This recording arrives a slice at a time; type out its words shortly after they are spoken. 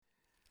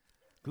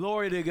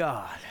Glory to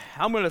God.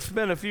 I'm going to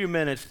spend a few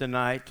minutes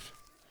tonight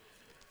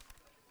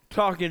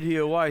talking to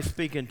you why I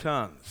speak in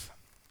tongues.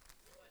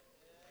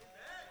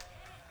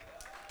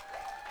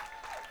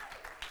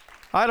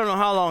 I don't know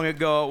how long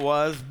ago it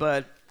was,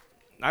 but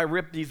I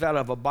ripped these out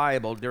of a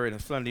Bible during a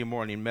Sunday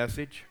morning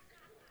message.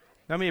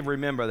 How many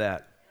remember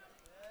that?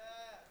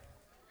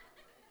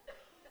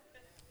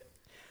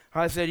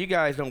 I said, you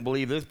guys don't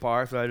believe this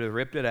part, so I just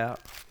ripped it out,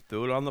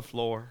 threw it on the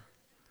floor.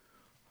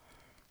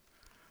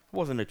 It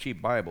wasn't a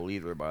cheap Bible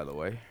either, by the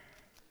way.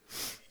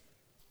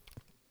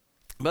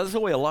 But that's the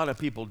way a lot of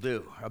people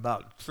do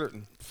about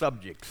certain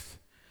subjects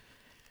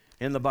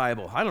in the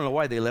Bible. I don't know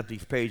why they left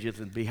these pages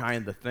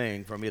behind the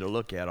thing for me to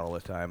look at all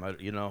the time.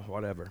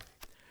 Whatever.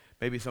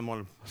 Maybe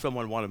someone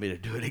wanted me to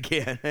do it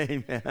again.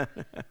 Amen.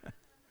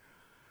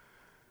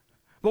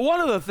 But one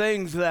of the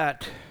things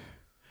that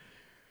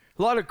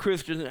a lot of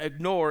Christians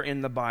ignore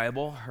in the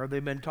Bible, or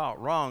they've been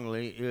taught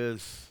wrongly,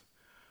 is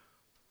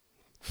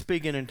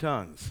speaking in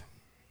tongues.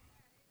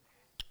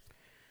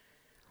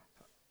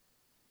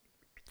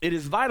 It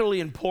is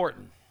vitally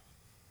important,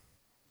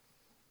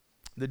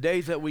 the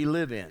days that we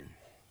live in.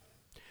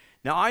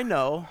 Now, I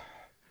know,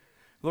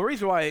 the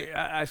reason why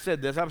I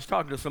said this, I was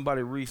talking to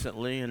somebody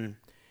recently, and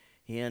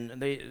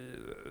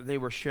they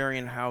were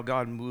sharing how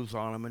God moves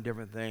on them and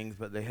different things,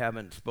 but they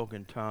haven't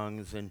spoken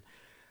tongues, and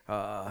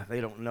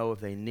they don't know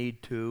if they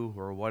need to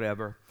or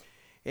whatever.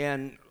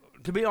 And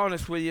to be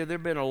honest with you, there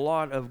have been a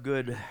lot of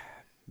good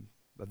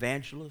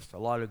evangelists, a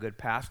lot of good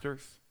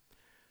pastors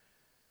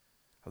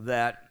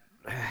that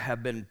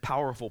have been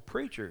powerful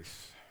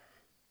preachers.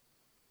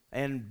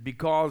 And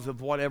because of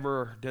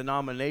whatever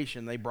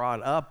denomination they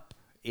brought up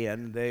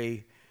in,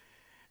 they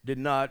did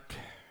not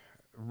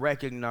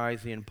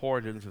recognize the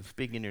importance of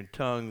speaking in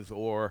tongues,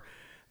 or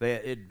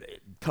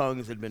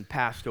tongues had been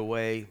passed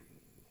away.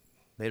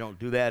 They don't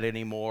do that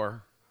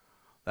anymore.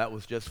 That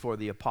was just for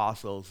the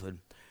apostles.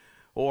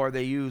 Or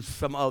they use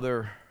some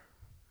other,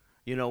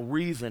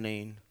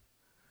 reasoning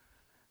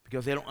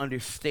because they don't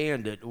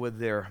understand it with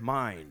their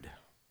mind,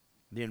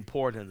 the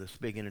importance of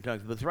speaking in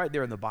tongues. But it's right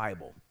there in the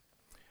Bible.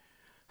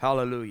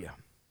 Hallelujah.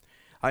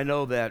 I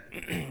know that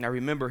I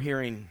remember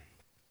hearing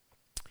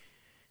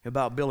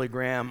about Billy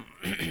Graham,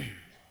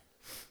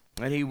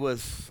 and he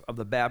was of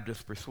the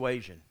Baptist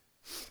persuasion.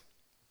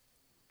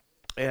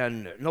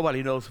 And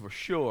nobody knows for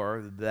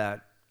sure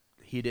that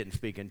he didn't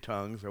speak in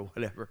tongues or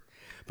whatever.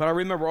 But I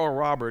remember Oral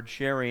Roberts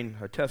sharing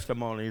a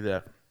testimony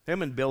that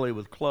him and Billy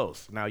was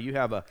close. Now, you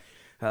have a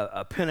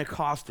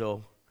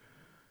Pentecostal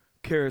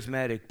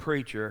charismatic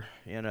preacher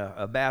and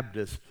a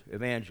Baptist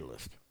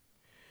evangelist.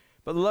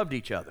 But they loved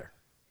each other.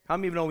 How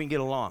many of you know we can get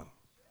along?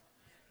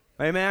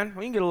 Amen?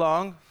 We can get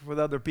along with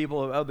other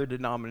people of other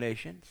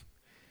denominations.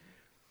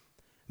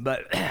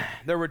 But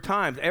there were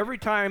times, every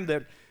time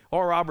that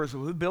Oral Roberts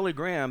was with Billy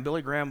Graham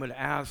would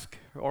ask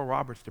Oral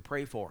Roberts to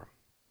pray for him.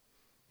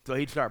 So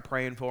he'd start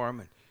praying for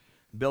him, and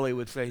Billy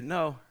would say,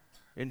 no,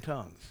 in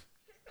tongues.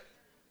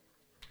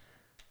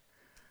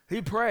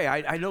 He'd pray.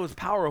 I know it's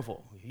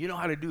powerful. You know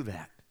how to do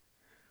that.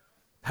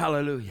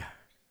 Hallelujah.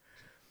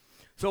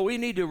 So we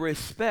need to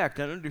respect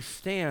and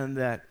understand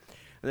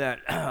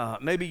that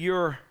maybe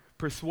your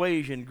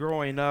persuasion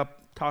growing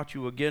up taught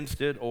you against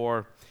it,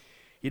 or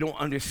you don't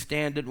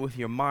understand it with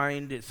your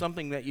mind. It's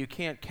something that you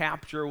can't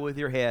capture with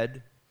your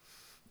head.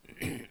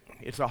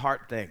 It's a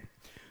heart thing.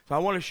 So I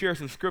want to share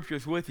some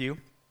scriptures with you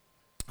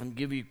and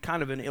give you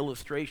kind of an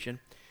illustration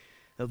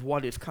of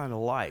what it's kind of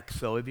like.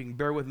 So if you can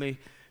bear with me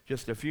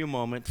just a few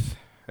moments.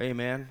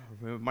 Amen.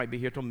 We might be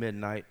here till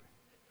midnight.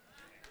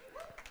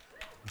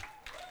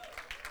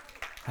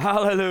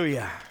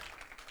 Hallelujah.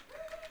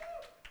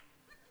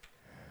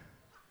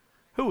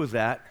 Who was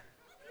that?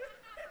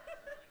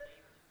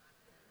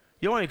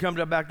 You want to come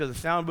back to the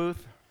sound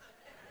booth?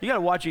 You got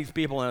to watch these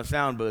people in a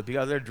sound booth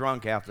because they're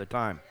drunk half the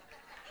time.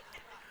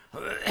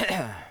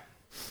 With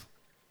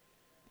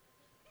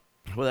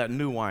that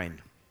new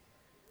wine.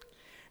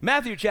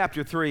 Matthew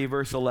chapter 3,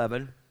 verse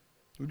 11.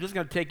 I'm just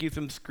going to take you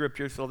some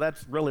scripture, so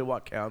that's really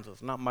what counts.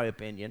 It's not my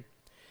opinion.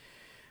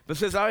 But it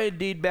says, I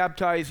indeed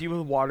baptize you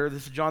with water.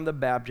 This is John the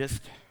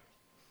Baptist.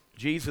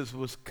 Jesus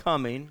was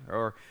coming,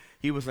 or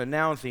he was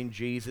announcing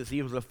Jesus.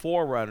 He was a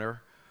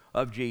forerunner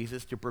of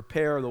Jesus to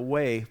prepare the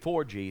way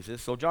for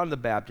Jesus. So John the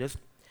Baptist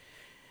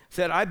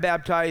said, I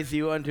baptize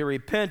you unto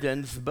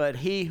repentance, but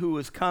he who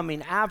is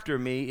coming after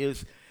me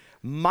is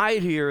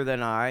mightier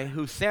than I,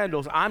 whose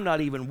sandals I'm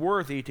not even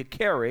worthy to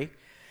carry.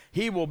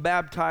 He will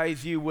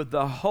baptize you with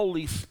the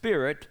Holy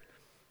Spirit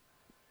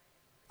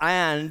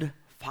and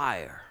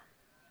fire.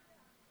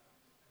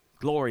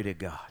 Glory to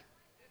God.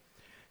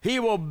 He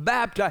will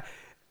baptize.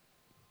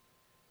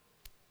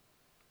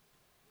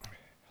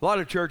 A lot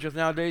of churches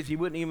nowadays, you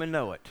wouldn't even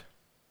know it.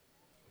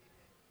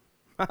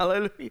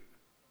 Hallelujah.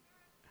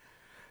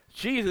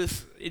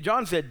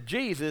 John said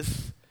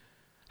Jesus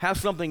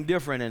has something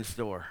different in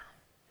store.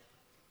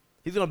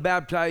 He's going to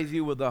baptize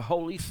you with the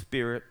Holy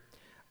Spirit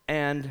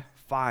and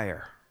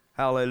fire.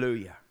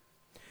 Hallelujah.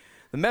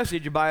 The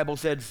Message Bible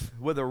says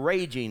with a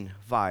raging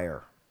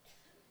fire.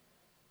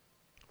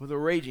 with a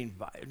raging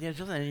fire. There's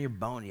something in your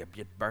bone you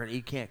just burn.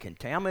 You can't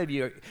contain. How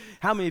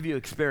many of you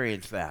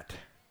experience that?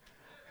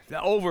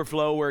 The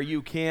overflow where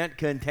you can't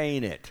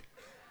contain it.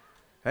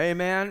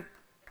 Amen.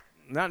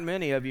 Not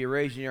many of you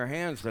raising your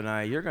hands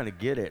tonight. You're going to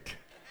get it.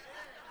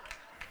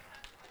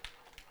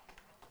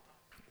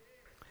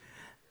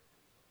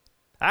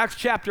 Acts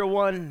chapter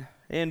 1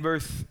 and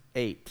verse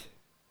 8.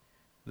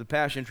 The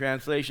Passion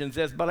Translation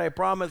says, "But I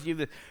promise you,"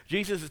 that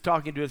Jesus is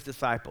talking to his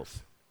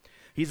disciples.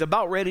 He's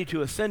about ready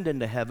to ascend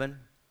into heaven,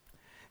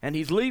 and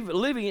he's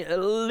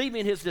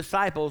leaving his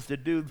disciples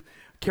to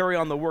carry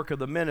on the work of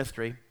the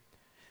ministry.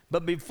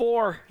 But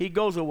before he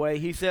goes away,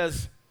 he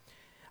says,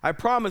 "I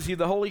promise you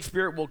the Holy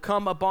Spirit will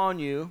come upon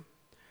you,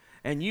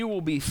 and you will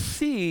be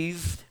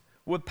seized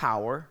with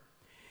power.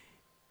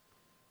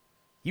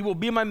 You will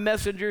be my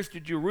messengers to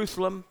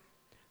Jerusalem,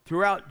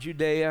 throughout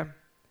Judea,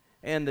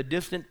 and the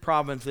distant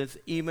provinces,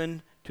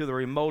 even to the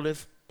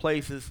remotest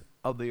places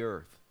of the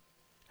earth."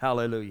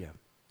 Hallelujah.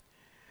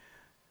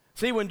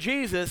 See, when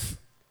Jesus,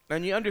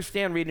 and you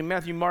understand reading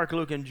Matthew, Mark,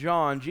 Luke, and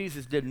John,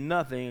 Jesus did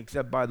nothing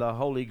except by the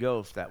Holy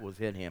Ghost that was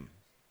in him.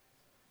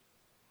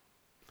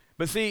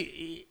 But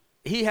see,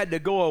 he had to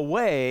go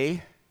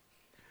away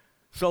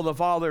so the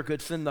Father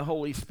could send the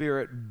Holy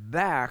Spirit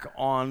back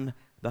on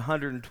the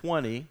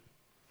 120,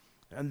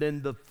 and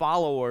then the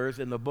followers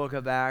in the book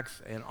of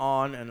Acts, and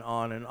on and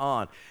on and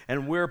on.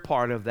 And we're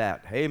part of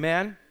that.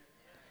 Amen?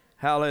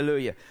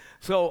 Hallelujah.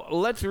 So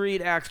let's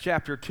read Acts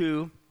chapter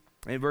 2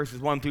 and verses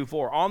 1 through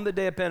 4. On the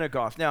day of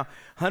Pentecost. Now,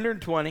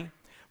 120.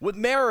 With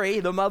Mary,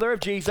 the mother of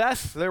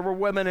Jesus, there were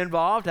women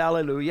involved.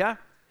 Hallelujah.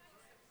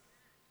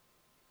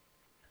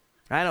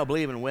 I don't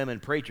believe in women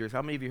preachers.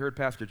 How many of you heard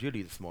Pastor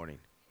Judy this morning?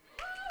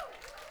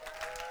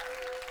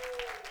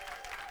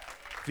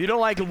 If you don't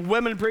like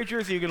women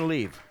preachers, you can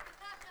leave.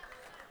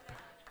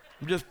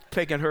 I'm just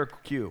taking her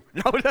cue.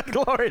 No,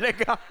 glory to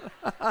God.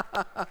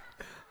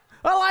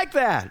 I like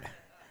that.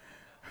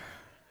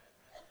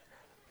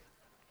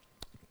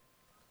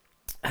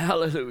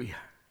 Hallelujah.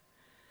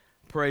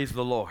 Praise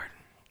the Lord.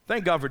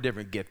 Thank God for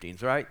different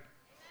giftings, right?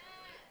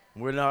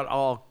 We're not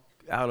all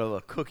out of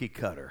a cookie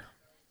cutter.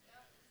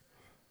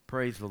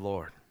 Praise the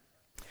Lord.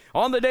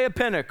 On the day of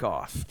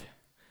Pentecost,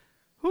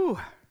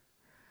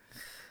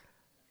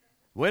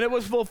 when it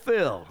was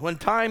fulfilled, when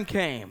time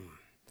came,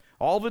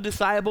 all the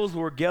disciples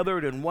were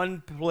gathered in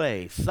one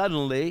place.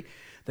 Suddenly,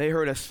 they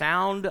heard a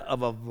sound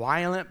of a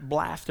violent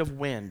blast of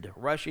wind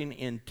rushing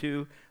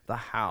into the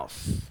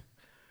house.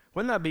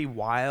 Wouldn't that be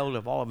wild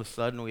if all of a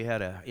sudden we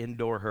had an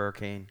indoor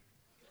hurricane?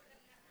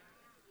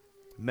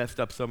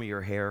 Messed up some of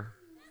your hair.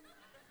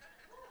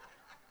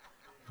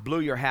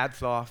 Blew your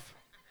hats off.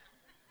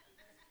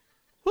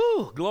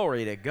 Whew,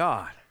 glory to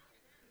God.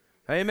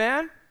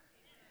 Amen?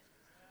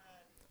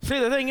 See,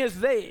 the thing is,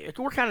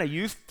 we're kind of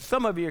used,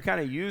 some of you are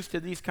kind of used to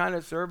these kind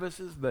of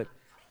services, but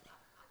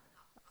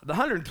the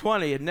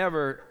 120 had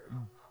never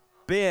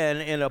been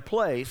in a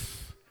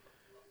place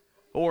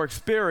or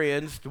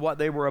experienced what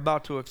they were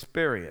about to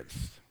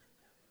experience.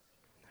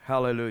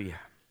 Hallelujah.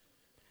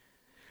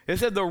 It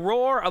said the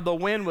roar of the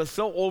wind was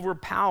so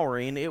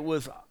overpowering, it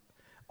was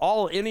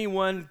all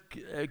anyone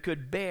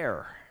could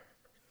bear.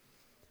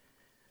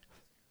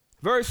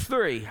 Verse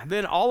 3,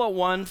 then all at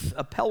once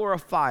a pillar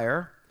of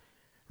fire,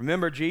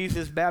 remember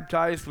Jesus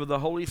baptized with the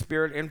Holy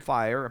Spirit and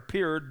fire,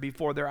 appeared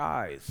before their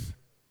eyes.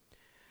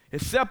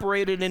 It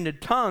separated into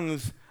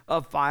tongues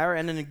of fire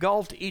and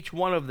engulfed each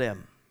one of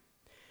them.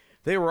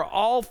 They were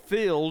all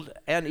filled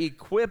and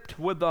equipped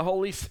with the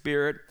Holy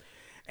Spirit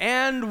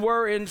and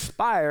were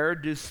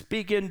inspired to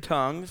speak in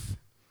tongues,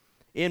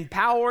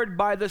 empowered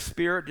by the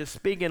Spirit to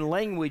speak in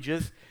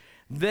languages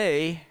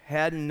they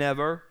had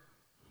never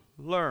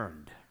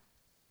learned.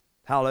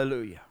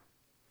 Hallelujah.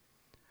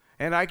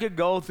 And I could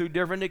go through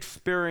different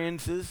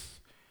experiences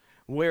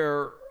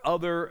where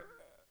other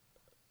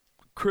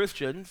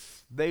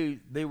Christians, they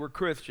were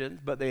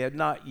Christians, but they had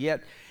not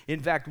yet.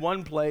 In fact,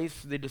 one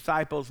place the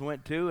disciples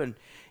went to, and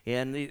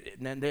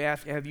they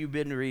asked, have you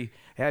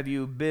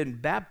been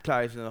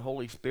baptized in the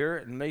Holy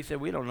Spirit? And they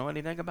said, we don't know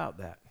anything about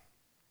that.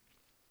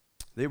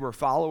 They were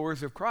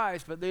followers of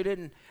Christ, but they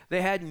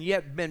hadn't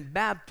yet been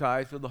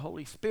baptized with the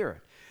Holy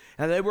Spirit.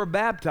 And they were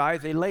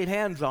baptized, they laid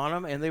hands on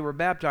them, and they were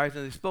baptized,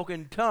 and they spoke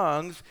in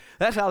tongues.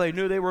 That's how they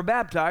knew they were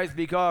baptized,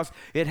 because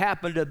it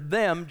happened to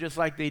them just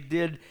like they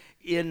did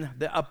in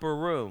the upper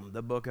room,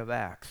 the book of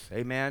Acts.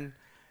 Amen?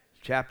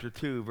 Chapter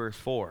 2, verse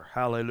 4.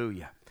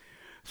 Hallelujah.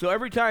 So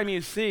every time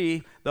you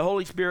see the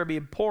Holy Spirit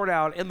being poured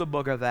out in the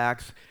book of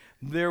Acts,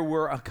 there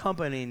were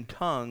accompanying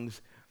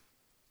tongues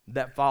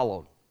that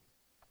followed.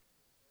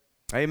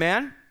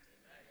 Amen?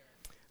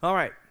 All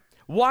right.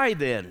 Why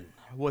then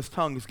was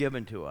tongues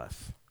given to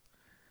us?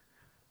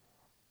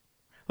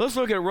 Let's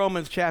look at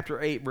Romans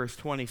chapter 8, verse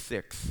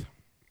 26.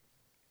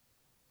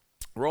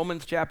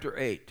 Romans chapter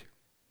 8.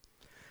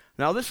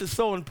 Now, this is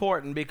so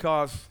important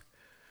because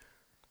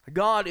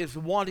God is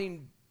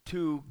wanting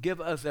to give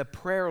us a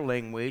prayer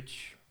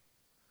language.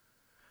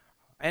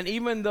 And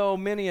even though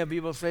many of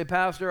you will say,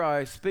 Pastor,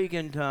 I speak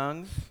in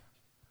tongues,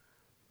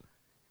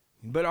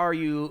 But are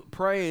you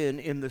praying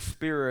in the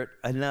Spirit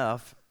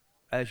enough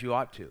as you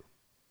ought to?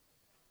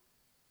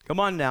 Come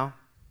on now.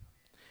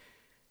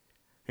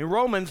 In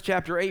Romans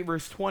chapter 8,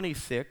 verse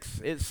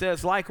 26, it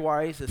says,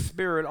 likewise, the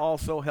Spirit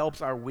also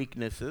helps our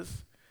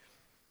weaknesses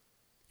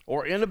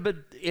or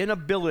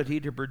inability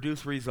to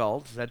produce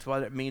results. That's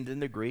what it means in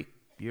the Greek.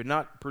 You're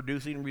not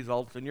producing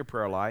results in your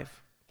prayer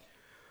life.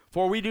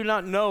 For we do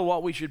not know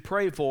what we should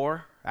pray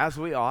for as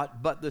we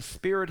ought, but the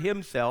Spirit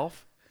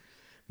himself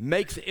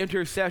makes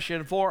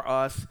intercession for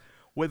us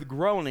with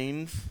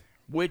groanings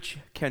which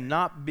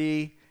cannot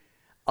be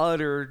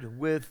uttered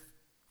with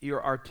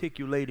your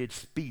articulated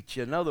speech.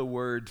 In other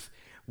words,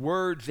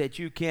 words that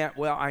you can't,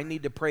 well, I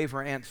need to pray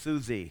for Aunt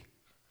Susie,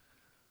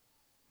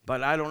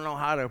 but I don't know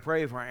how to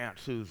pray for Aunt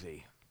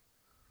Susie.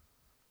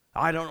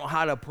 I don't know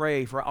how to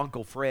pray for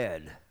Uncle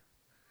Fred.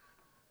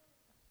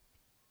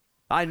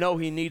 I know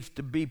he needs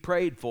to be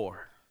prayed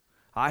for.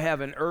 I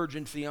have an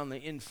urgency on the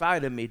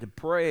inside of me to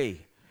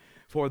pray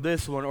for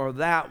this one or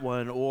that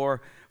one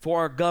or for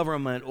our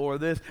government or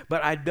this,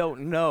 but I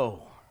don't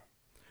know.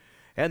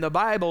 And the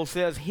Bible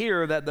says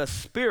here that the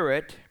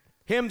Spirit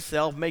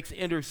himself makes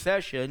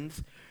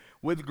intercessions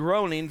with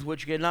groanings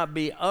which cannot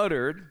be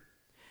uttered.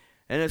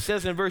 And it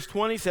says in verse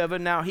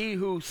 27, now he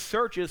who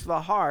searches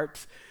the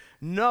hearts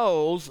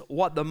knows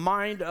what the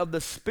mind of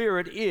the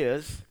Spirit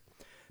is,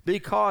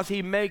 because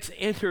he makes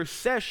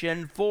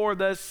intercession for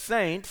the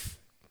saints,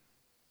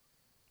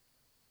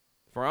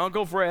 for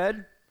Uncle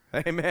Fred,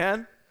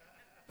 amen,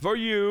 for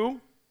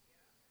you,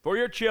 for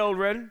your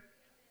children.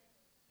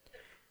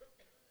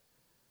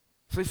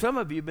 See, some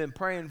of you have been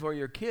praying for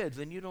your kids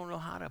and you don't know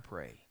how to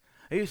pray.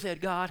 And you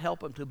said, God, help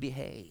them to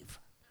behave.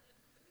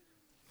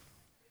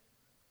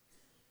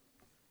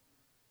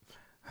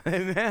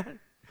 Amen.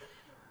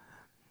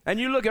 And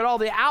you look at all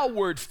the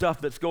outward stuff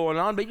that's going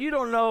on, but you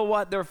don't know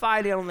what they're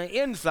fighting on the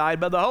inside,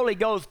 but the Holy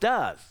Ghost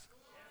does.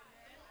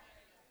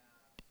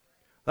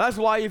 That's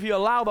why if you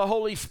allow the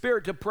Holy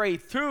Spirit to pray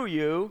through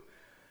you,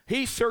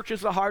 he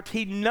searches the hearts.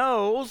 He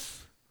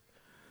knows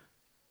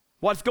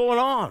what's going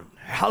on.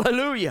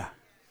 Hallelujah.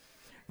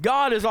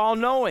 God is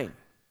all-knowing.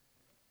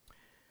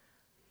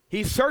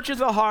 He searches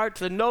the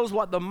hearts and knows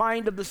what the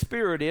mind of the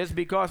Spirit is,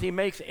 because he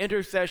makes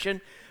intercession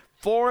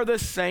for the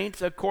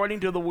saints according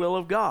to the will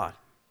of God.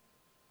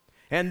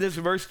 And this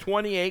verse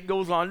 28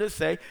 goes on to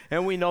say,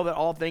 and we know that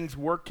all things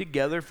work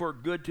together for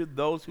good to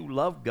those who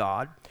love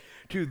God,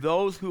 to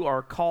those who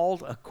are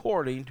called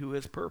according to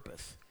his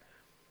purpose.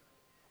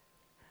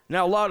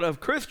 Now, a lot of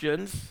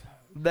Christians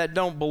that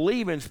don't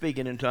believe in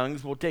speaking in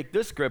tongues will take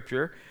this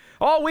scripture.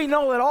 Oh, we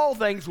know that all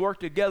things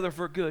work together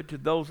for good to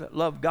those that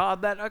love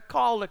God, that are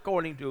called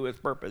according to his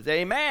purpose.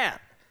 Amen.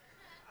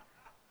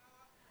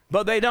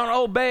 But they don't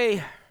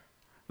obey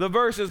the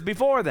verses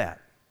before that.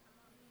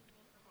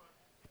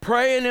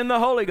 Praying in the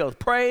Holy Ghost,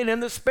 praying in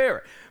the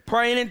Spirit,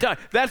 praying in tongues.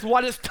 That's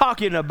what it's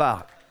talking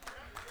about.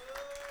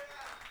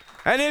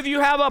 And if you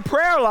have a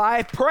prayer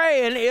life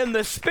praying in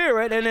the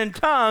Spirit and in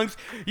tongues,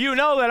 you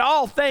know that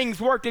all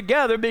things work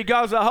together,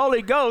 because the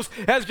Holy Ghost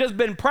has just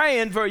been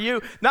praying for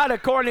you, not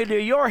according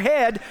to your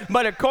head,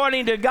 but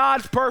according to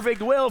God's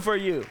perfect will for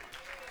you.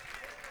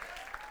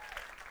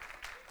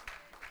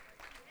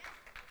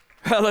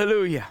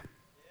 Hallelujah.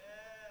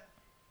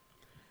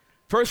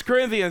 1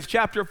 Corinthians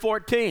chapter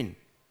 14.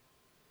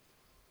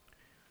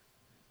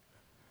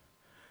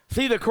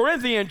 See, the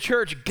Corinthian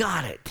church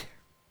got it.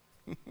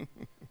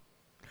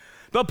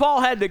 But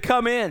Paul had to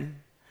come in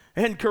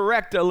and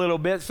correct a little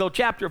bit. So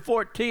chapter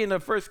 14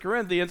 of 1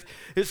 Corinthians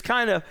is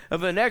kind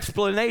of an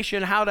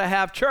explanation how to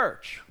have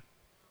church.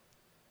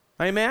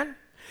 Amen?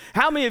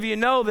 How many of you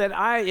know that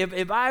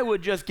if I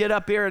would just get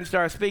up here and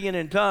start speaking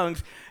in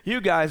tongues, you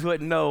guys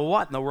wouldn't know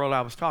what in the world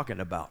I was talking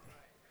about?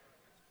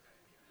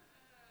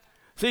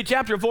 See,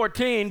 chapter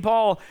 14,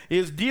 Paul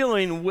is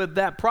dealing with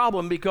that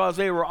problem, because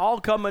they were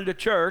all coming to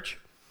church,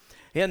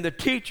 and the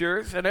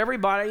teachers and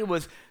everybody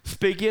was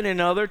speaking in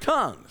other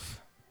tongues.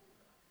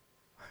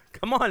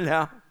 Come on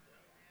now.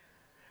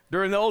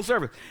 During the old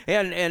service.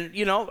 And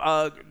you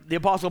know, the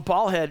Apostle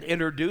Paul had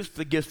introduced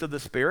the gifts of the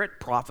Spirit,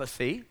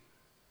 prophecy,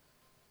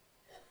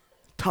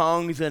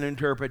 tongues, and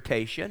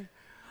interpretation.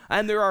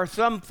 And there are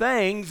some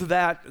things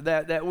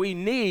that we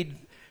need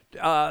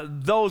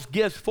those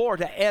gifts for,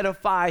 to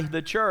edify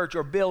the church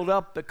or build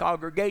up the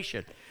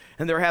congregation.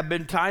 And there have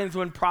been times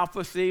when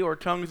prophecy or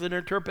tongues and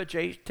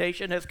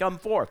interpretation has come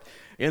forth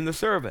in the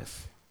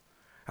service.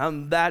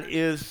 And that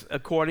is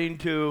according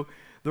to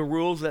the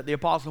rules that the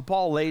Apostle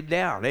Paul laid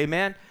down.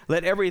 Amen?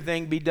 Let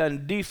everything be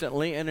done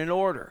decently and in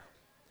order.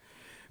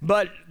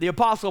 But the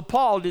Apostle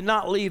Paul did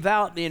not leave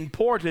out the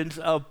importance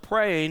of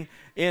praying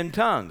in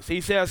tongues.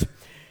 He says,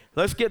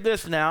 let's get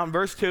this now in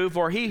verse 2,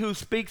 for he who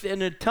speaks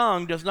in a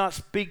tongue does not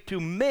speak to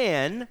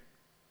men,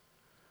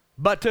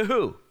 but to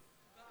who?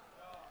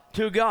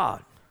 To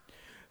God.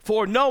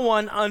 For no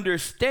one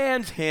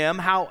understands him,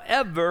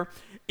 however,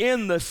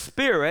 in the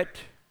Spirit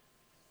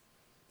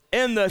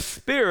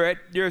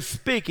you're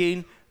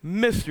speaking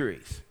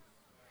mysteries.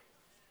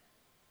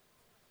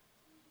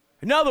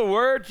 In other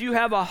words, you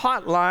have a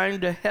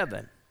hotline to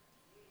heaven.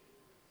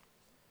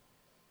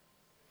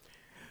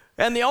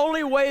 And the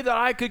only way that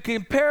I could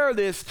compare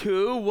this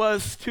to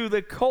was to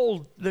the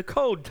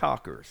code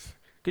talkers.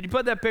 Could you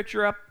put that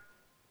picture up?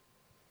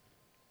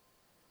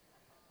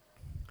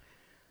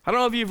 I don't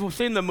know if you've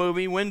seen the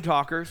movie Wind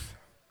Talkers,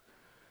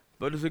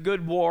 but it's a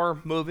good war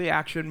movie,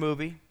 action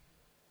movie.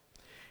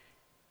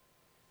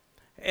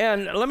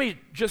 And let me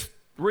just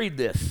read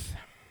this.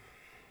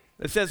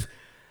 It says,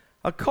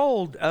 a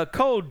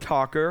code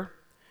talker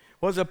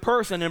was a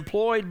person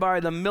employed by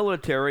the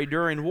military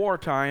during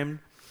wartime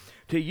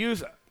to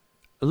use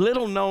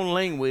little-known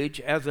language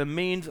as a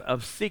means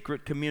of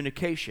secret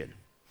communication.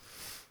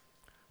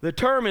 The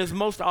term is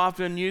most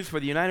often used for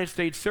the United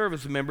States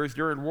service members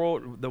during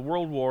the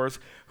World Wars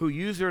who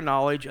use their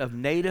knowledge of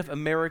Native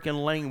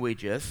American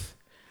languages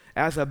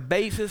as a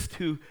basis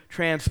to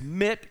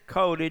transmit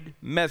coded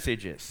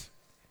messages.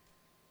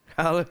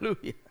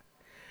 Hallelujah.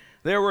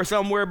 There were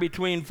somewhere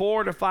between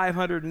 400 to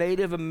 500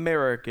 Native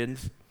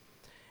Americans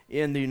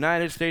in the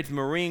United States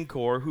Marine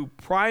Corps whose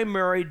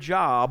primary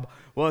job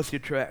was to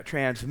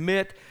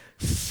transmit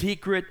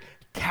secret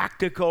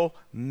tactical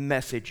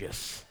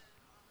messages.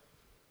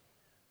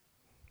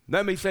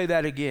 Let me say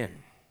that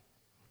again.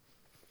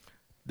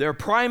 Their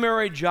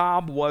primary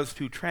job was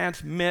to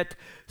transmit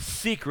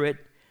secret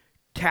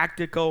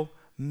tactical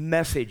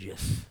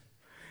messages.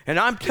 And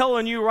I'm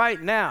telling you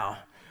right now,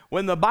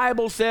 when the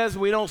Bible says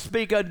we don't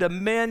speak unto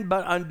men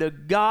but unto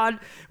God,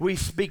 we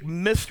speak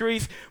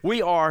mysteries,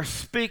 we are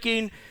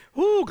speaking,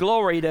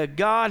 glory to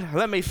God.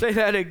 Let me say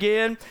that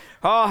again.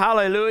 Oh,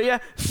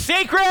 hallelujah.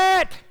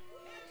 Secret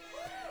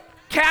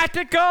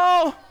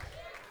tactical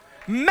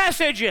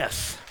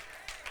messages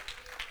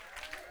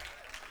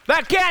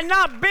that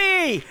cannot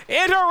be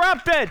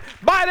interrupted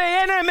by the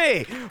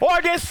enemy or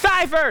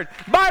deciphered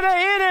by the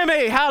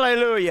enemy.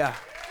 Hallelujah.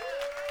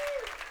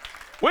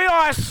 We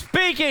are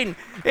speaking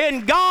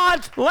in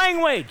God's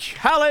language.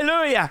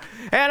 Hallelujah.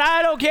 And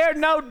I don't care,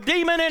 no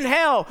demon in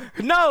hell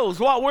knows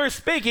what we're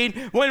speaking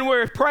when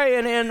we're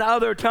praying in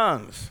other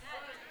tongues.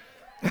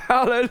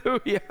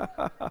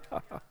 Hallelujah.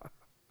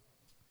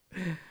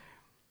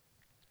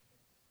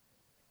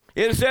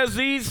 It says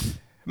these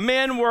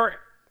men were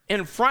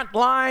in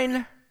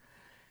frontline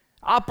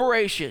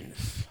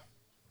operations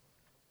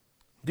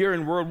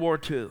during World War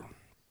II.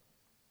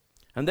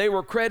 And they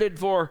were credited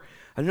for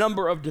a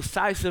number of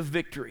decisive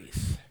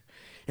victories.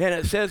 And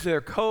it says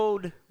their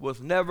code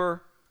was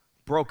never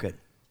broken.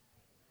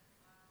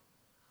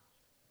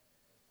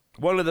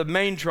 One of the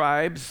main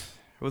tribes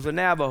was the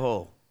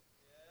Navajo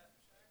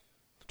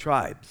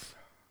tribes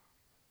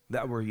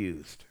that were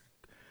used.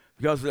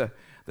 Because the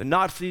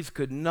Nazis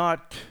could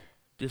not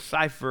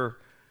decipher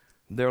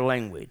their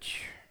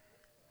language.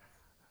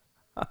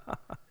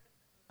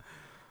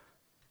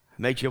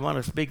 Makes you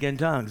want to speak in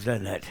tongues,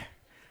 doesn't it?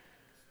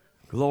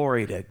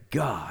 Glory to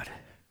God.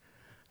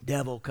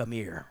 Devil, come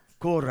here.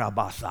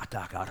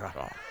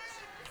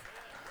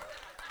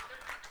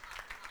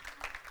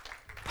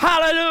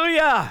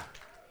 Hallelujah.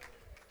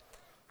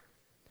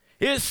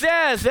 It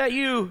says that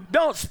you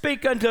don't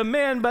speak unto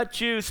men,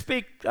 but you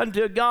speak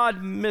unto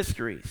God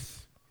mysteries.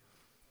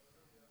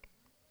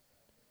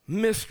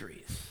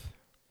 Mysteries.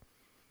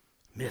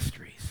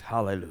 Mysteries.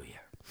 Hallelujah.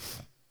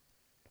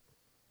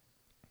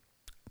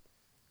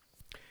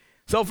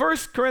 So 1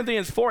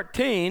 Corinthians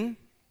 14,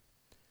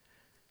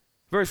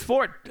 verse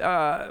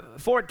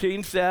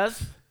 14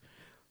 says,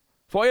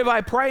 for if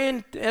I pray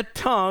in a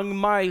tongue,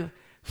 my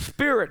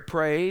spirit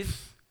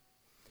prays,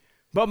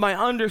 but my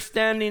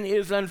understanding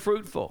is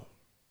unfruitful.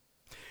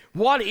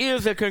 What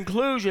is the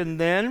conclusion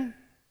then?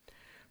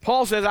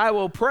 Paul says, I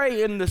will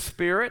pray in the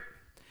Spirit,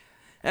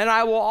 and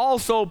I will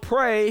also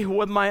pray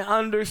with my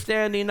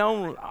understanding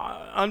also.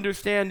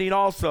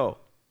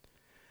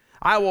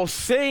 I will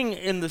sing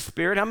in the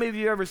Spirit. How many of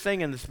you ever sing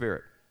in the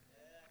Spirit?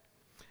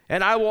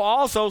 And I will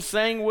also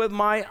sing with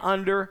my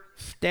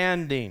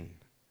understanding.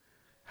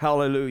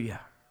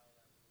 Hallelujah.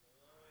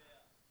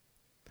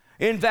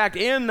 In fact,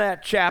 in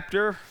that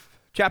chapter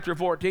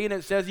 14,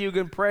 it says you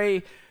can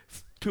pray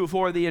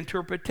for the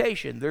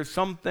interpretation. There's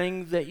some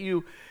things that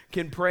you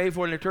can pray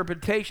for an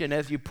interpretation.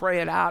 As you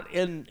pray it out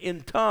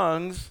in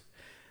tongues,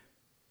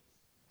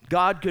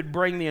 God could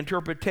bring the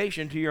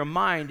interpretation to your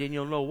mind and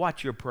you'll know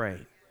what you're praying.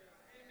 Amen.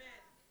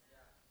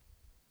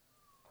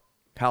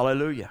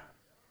 Hallelujah.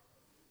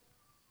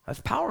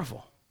 That's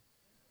powerful.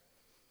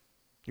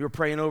 You're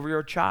praying over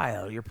your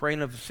child. You're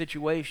praying of a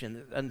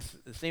situation that's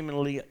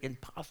seemingly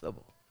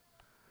impossible.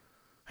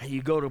 And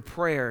you go to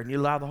prayer and you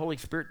allow the Holy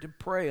Spirit to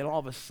pray, and all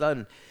of a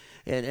sudden,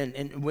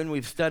 and when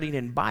we've studied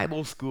in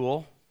Bible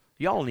school,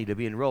 y'all need to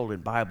be enrolled in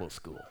Bible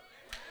school.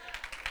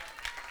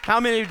 How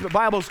many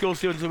Bible school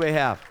students do we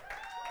have?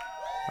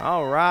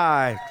 All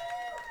right.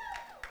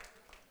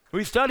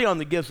 We study on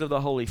the gifts of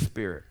the Holy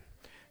Spirit.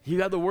 You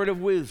got the word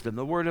of wisdom,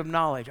 the word of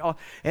knowledge.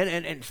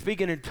 And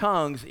speaking in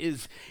tongues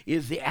is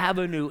the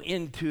avenue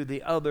into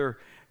the other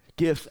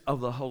gifts of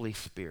the Holy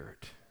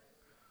Spirit.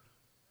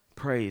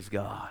 Praise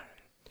God.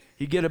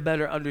 You get a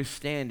better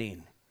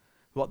understanding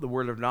what the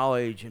word of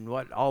knowledge and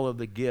what all of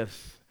the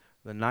gifts,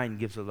 the 9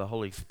 gifts of the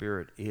Holy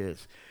Spirit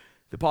is.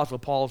 The Apostle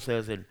Paul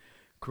says in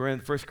 1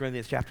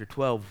 Corinthians chapter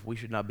 12, we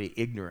should not be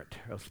ignorant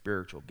of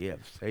spiritual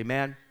gifts.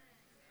 Amen?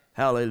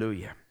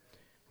 Hallelujah.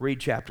 Read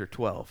chapter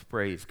 12.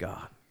 Praise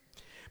God.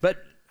 But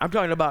I'm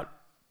talking about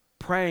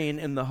praying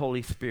in the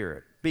Holy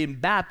Spirit, being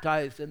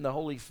baptized in the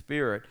Holy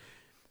Spirit,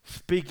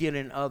 speaking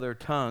in other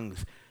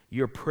tongues,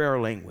 your prayer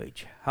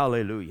language.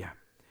 Hallelujah.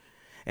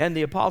 And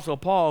the Apostle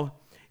Paul,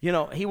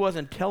 he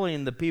wasn't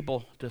telling the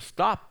people to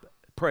stop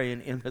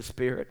praying in the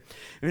Spirit.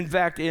 In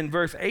fact, in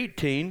verse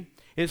 18,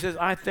 it says,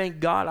 I thank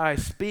God I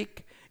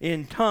speak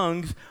in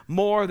tongues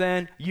more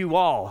than you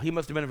all. He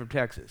must have been from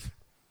Texas.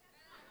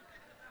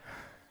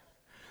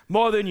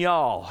 More than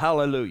y'all.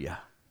 Hallelujah.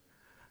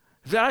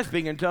 He said, I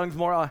speak in tongues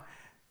more. I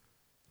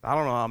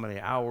don't know how many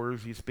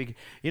hours you speak.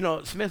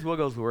 Smith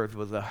Wigglesworth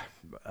was a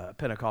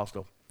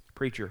Pentecostal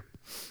preacher.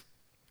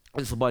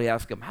 And somebody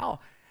asked him, how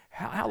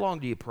long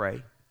do you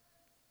pray?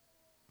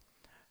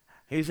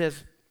 He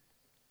says,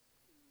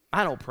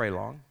 I don't pray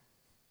long.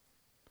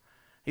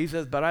 He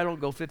says, but I don't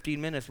go 15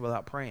 minutes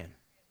without praying.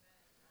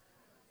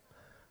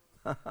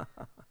 He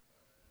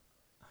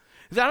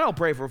said, I don't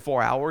pray for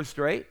 4 hours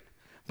straight,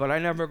 but I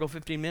never go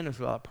 15 minutes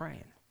without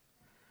praying.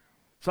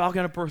 So how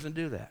can a person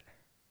do that?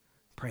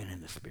 Praying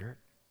in the Spirit.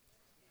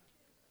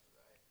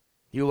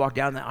 You walk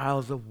down the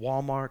aisles of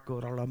Walmart,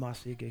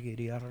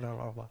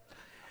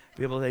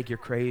 people think you're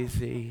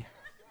crazy.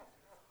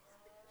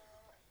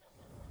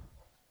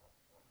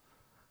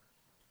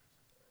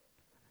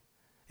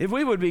 If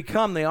we would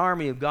become the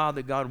army of God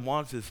that God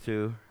wants us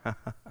to,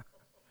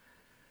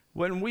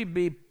 wouldn't we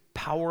be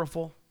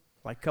powerful,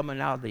 like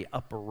coming out of the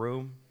upper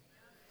room?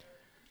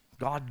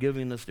 God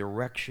giving us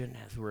direction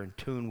as we're in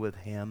tune with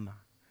Him.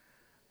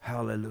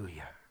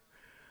 Hallelujah.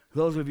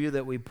 Those of you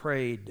that we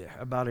prayed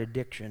about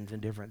addictions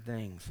and different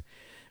things,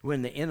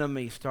 when the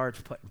enemy starts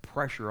putting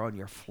pressure on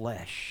your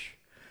flesh,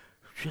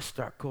 just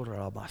start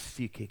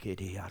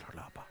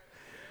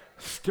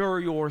stir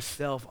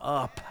yourself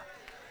up.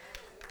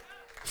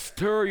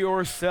 Stir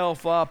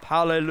yourself up.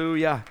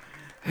 Hallelujah.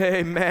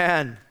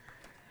 Amen.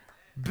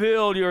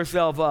 Build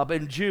yourself up.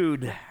 In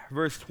Jude,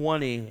 verse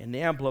 20, in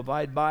the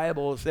Amplified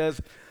Bible, it says,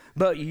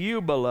 but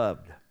you,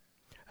 beloved,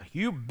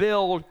 you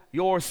build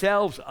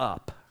yourselves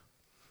up,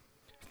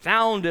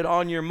 founded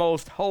on your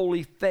most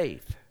holy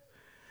faith.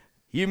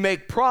 You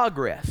make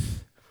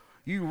progress.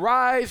 You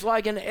rise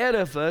like an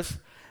edifice,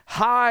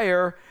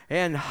 higher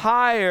and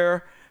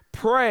higher,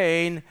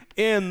 praying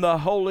in the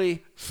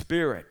Holy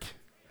Spirit.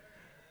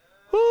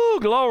 Ooh,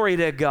 glory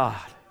to God.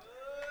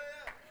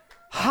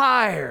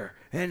 Higher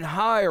and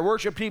higher.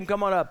 Worship team,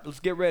 come on up.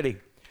 Let's get ready.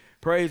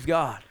 Praise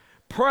God.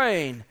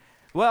 Praying.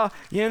 Well,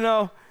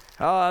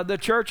 the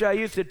church I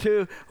used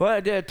to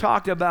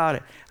talked about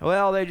it.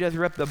 Well, they just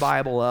ripped the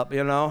Bible up,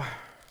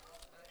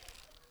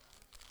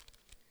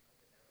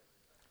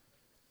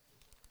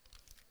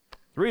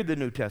 Read the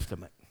New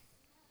Testament.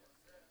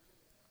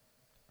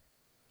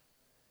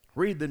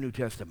 Read the New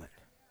Testament.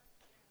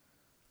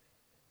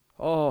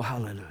 Oh,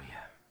 hallelujah.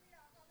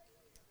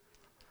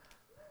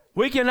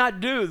 We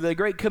cannot do the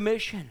Great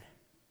Commission.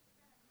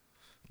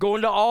 Go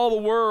into all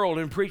the world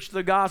and preach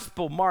the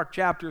gospel, Mark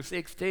chapter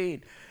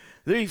 16.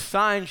 These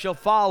signs shall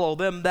follow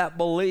them that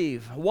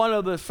believe. One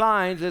of the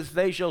signs is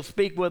they shall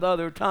speak with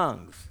other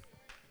tongues.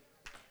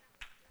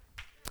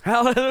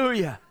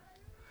 Hallelujah.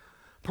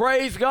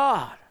 Praise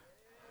God.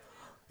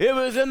 It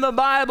was in the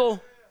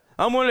Bible.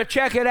 I'm going to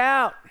check it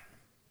out.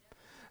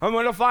 I'm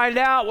going to find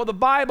out what the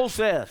Bible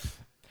says.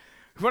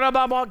 What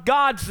about what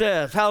God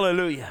says?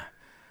 Hallelujah.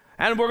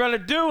 And we're going to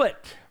do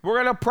it.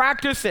 We're going to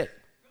practice it.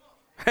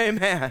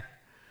 Amen.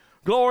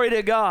 Glory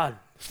to God.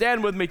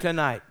 Stand with me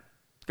tonight.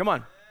 Come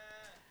on.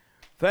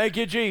 Thank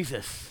you,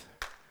 Jesus.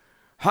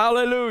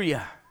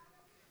 Hallelujah.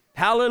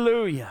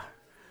 Hallelujah.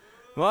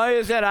 Well,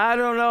 you said, I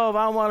don't know if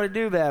I want to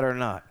do that or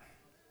not.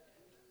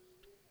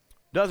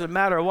 Doesn't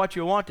matter what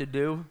you want to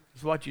do.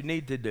 It's what you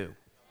need to do.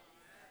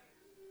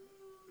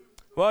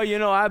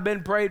 Well, I've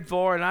been prayed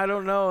for, and I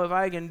don't know if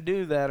I can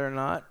do that or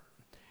not.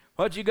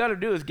 What you got to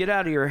do is get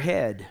out of your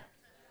head.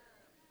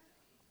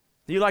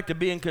 You like to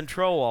be in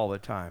control all the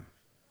time.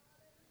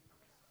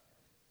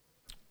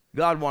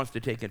 God wants to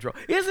take control.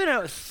 Isn't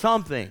it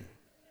something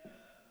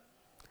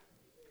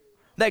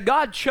that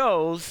God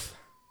chose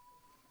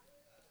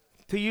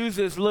to use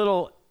this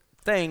little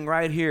thing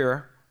right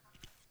here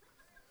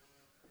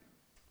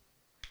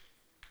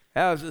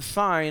as a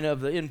sign of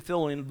the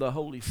infilling of the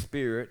Holy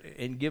Spirit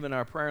and given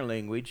our prayer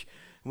language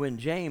when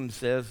James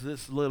says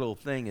this little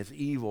thing is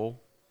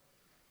evil?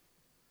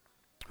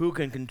 Who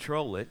can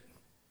control it?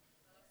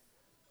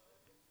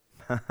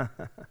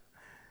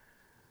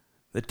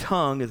 The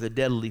tongue is a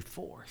deadly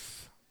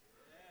force.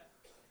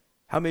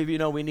 How many of you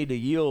know we need to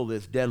yield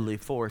this deadly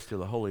force to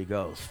the Holy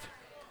Ghost?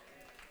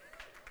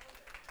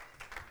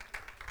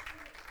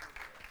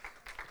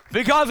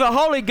 Because the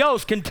Holy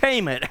Ghost can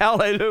tame it.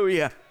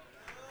 Hallelujah.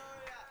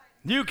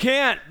 You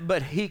can't,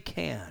 but He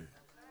can.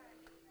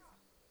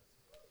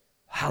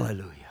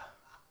 Hallelujah.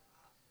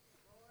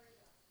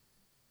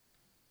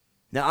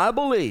 Now I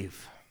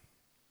believe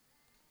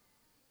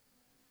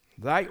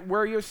right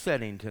where you're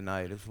sitting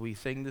tonight, as we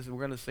sing this, we're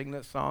going to sing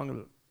that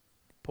song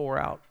pour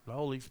out the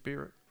Holy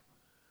Spirit.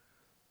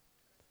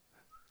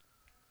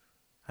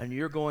 And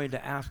you're going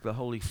to ask the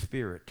Holy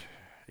Spirit,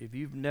 if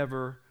you've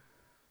never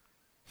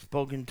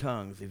spoken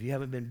tongues, if you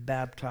haven't been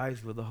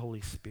baptized with the Holy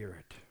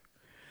Spirit,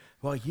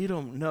 well, you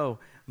don't know,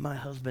 my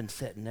husband's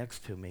sitting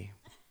next to me.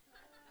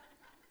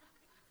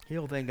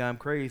 He'll think I'm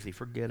crazy.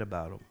 Forget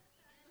about him.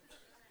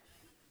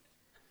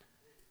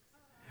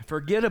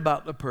 Forget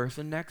about the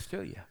person next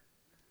to you.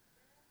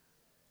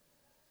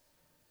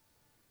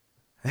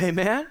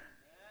 Amen?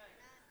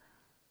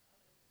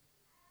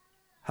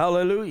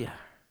 Hallelujah.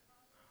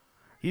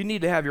 You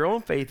need to have your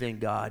own faith in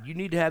God. You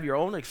need to have your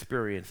own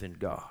experience in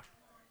God.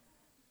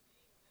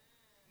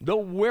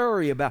 Don't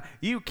worry about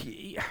you.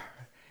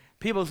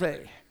 People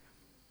say,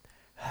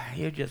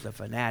 you're just a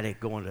fanatic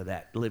going to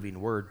that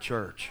Living Word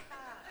church.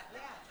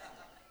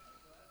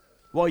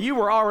 Well, you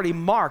were already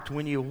marked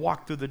when you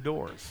walked through the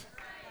doors.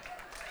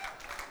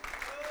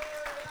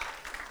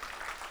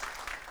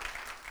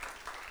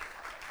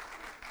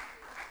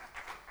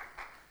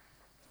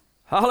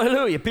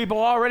 Hallelujah. People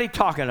are already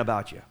talking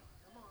about you.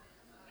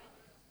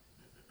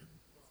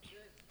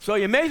 So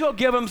you may as well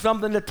give them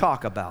something to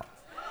talk about.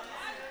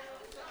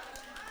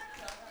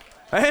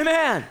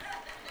 Amen.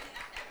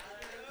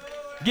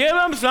 Give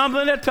them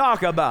something to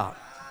talk about.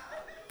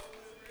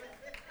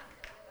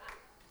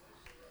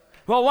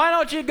 Well, why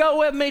don't you go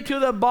with me to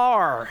the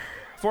bar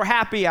for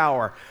happy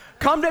hour?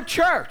 Come to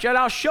church and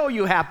I'll show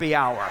you happy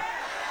hour.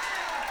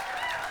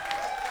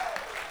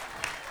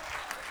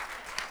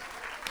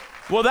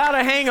 Without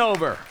a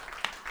hangover.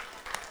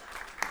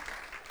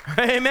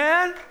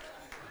 Amen?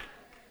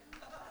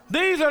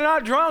 These are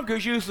not drunk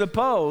as you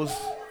suppose.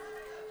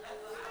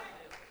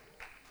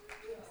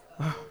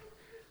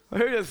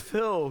 They're just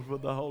filled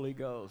with the Holy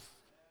Ghost.